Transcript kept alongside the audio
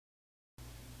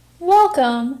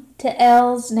Welcome to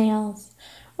Elle's Nails,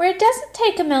 where it doesn't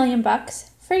take $1,000,000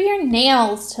 for your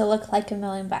nails to look like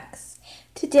 $1,000,000.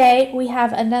 Today we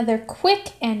have another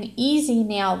quick and easy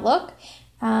nail look.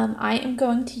 I am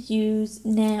going to use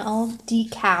nail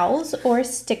decals or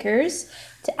stickers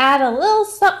to add a little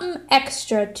something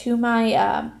extra to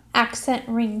my accent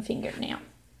ring fingernail.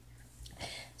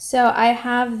 So I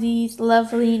have these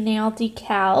lovely nail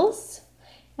decals.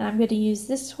 And I'm going to use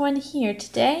this one here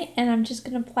today, and I'm just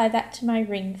going to apply that to my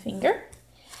ring finger.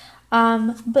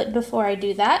 But before I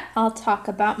do that, I'll talk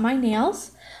about my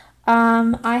nails.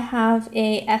 I have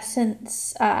a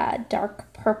Essence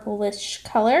dark purplish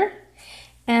color,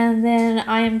 and then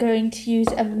I am going to use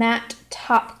a matte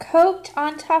top coat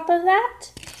on top of that.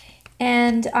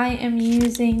 And I am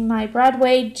using my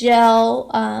Broadway gel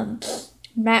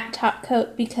matte top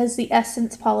coat because the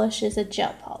Essence polish is a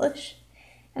gel polish.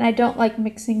 And I don't like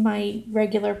mixing my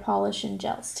regular polish and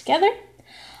gels together.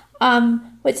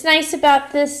 What's nice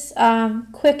about this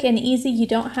quick and easy, you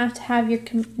don't have to have your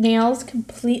nails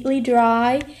completely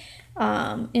dry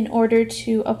in order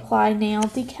to apply nail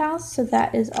decals, so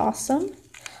that is awesome.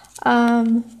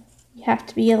 You have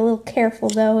to be a little careful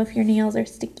though if your nails are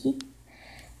sticky.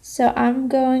 So I'm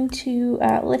going to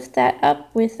lift that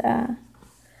up with a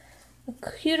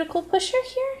cuticle pusher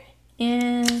here,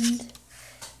 and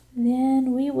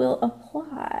then we will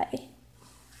apply.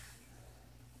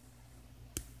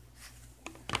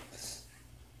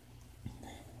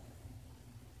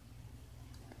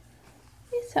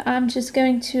 So I'm just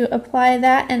going to apply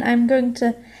that, and I'm going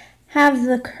to have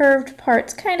the curved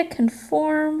parts kind of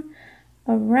conform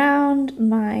around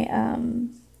my,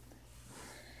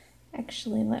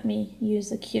 actually let me use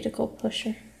the cuticle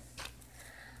pusher.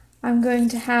 I'm going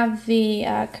to have the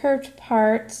curved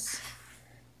parts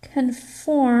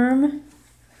conform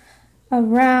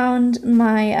around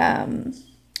my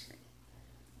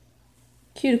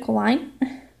cuticle line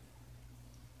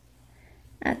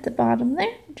at the bottom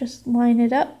there. Just line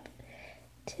it up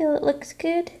till it looks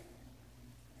good.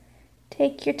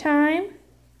 Take your time.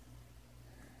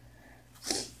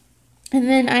 And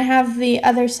then I have the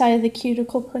other side of the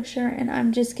cuticle pusher, and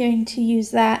I'm just going to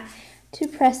use that to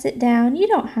press it down. You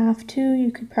don't have to. You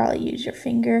could probably use your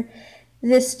finger.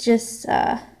 This just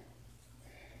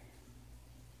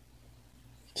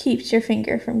keeps your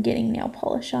finger from getting nail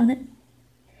polish on it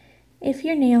if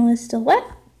your nail is still wet.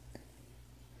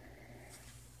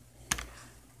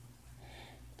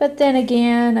 But then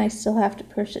again, I still have to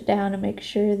push it down and make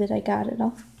sure that I got it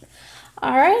all.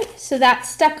 Alright, so that's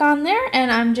stuck on there,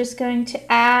 and I'm just going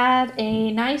to add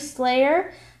a nice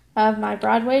layer of my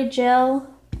Broadway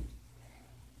gel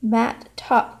matte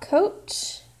top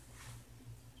coat.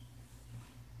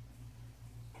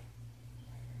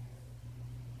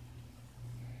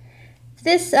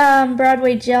 This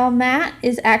Broadway gel matte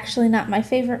is actually not my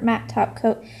favorite matte top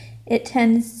coat. It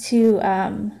tends to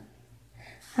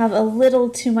have a little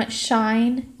too much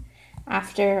shine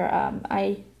after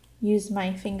I use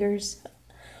my fingers.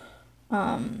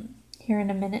 Here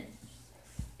in a minute,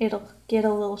 it'll get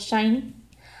a little shiny.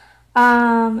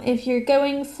 If you're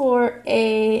going for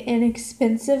an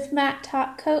inexpensive matte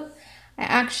top coat, I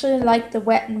actually like the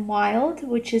Wet n Wild,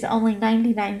 which is only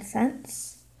 99 cents.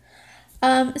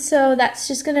 So that's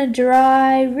just going to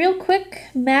dry real quick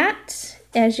matte.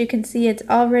 As you can see, it's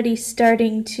already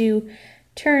starting to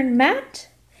turn matte.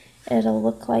 It'll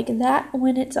look like that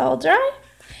when it's all dry.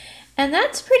 And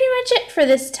that's pretty much it for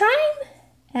this time.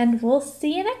 And we'll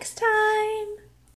see you next time.